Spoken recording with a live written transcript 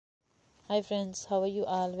Hi friends, how are you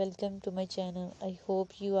all? Welcome to my channel. I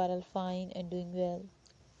hope you are all fine and doing well.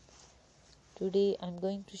 Today I'm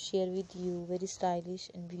going to share with you very stylish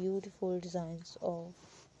and beautiful designs of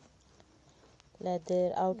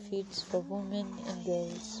leather outfits for women and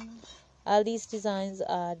girls. All these designs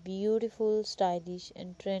are beautiful, stylish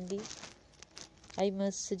and trendy. I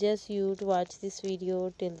must suggest you to watch this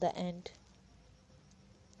video till the end.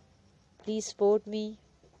 Please support me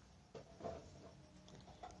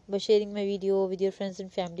by sharing my video with your friends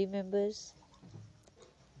and family members.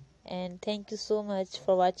 And thank you so much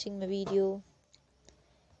for watching my video.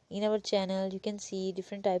 In our channel you can see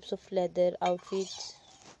different types of leather outfits.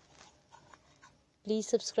 Please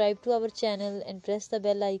subscribe to our channel and press the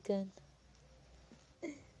bell icon.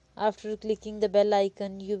 After clicking the bell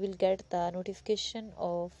icon you will get the notification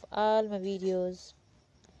of all my videos,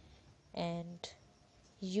 and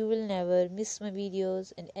you will never miss my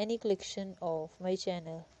videos in any collection of my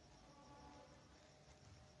channel.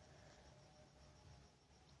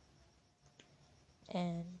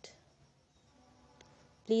 And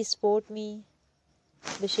please support me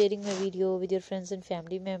by sharing my video with your friends and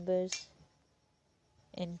family members,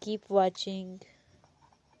 and keep watching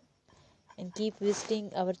and keep visiting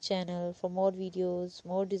our channel for more videos,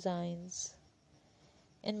 more designs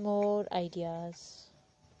and more ideas.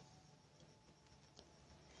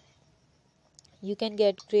 You can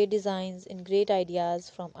get great designs and great ideas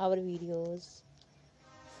from our videos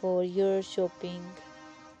for your shopping.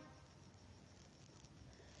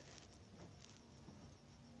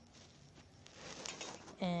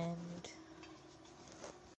 And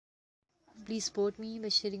please support me by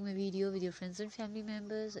sharing my video with your friends and family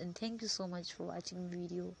members, and thank you so much for watching the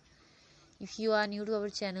video. If you are new to our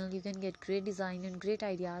channel, you can get great design and great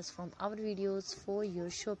ideas from our videos for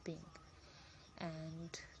your shopping.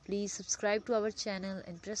 And please subscribe to our channel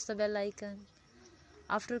and press the bell icon.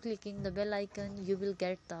 After clicking the bell icon you will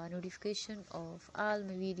get the notification of all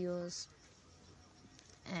my videos.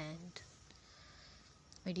 And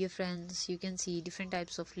my dear friends, you can see different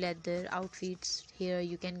types of leather outfits. Here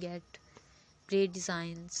you can get great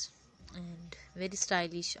designs and very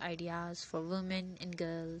stylish ideas for women and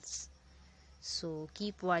girls. So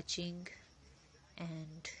keep watching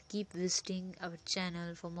and keep visiting our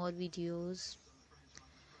channel for more videos,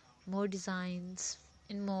 more designs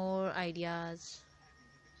and more ideas.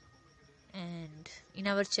 And in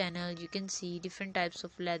our channel you can see different types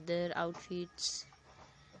of leather outfits.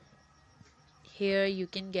 Here you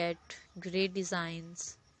can get great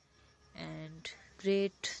designs and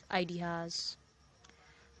great ideas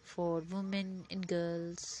for women and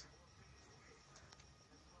girls.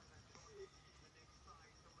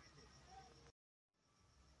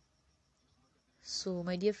 So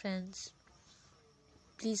my dear friends,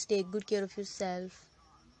 please take good care of yourself,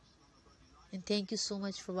 and thank you so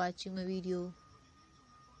much for watching my video,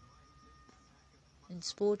 and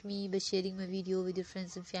support me by sharing my video with your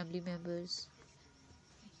friends and family members.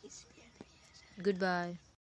 Goodbye.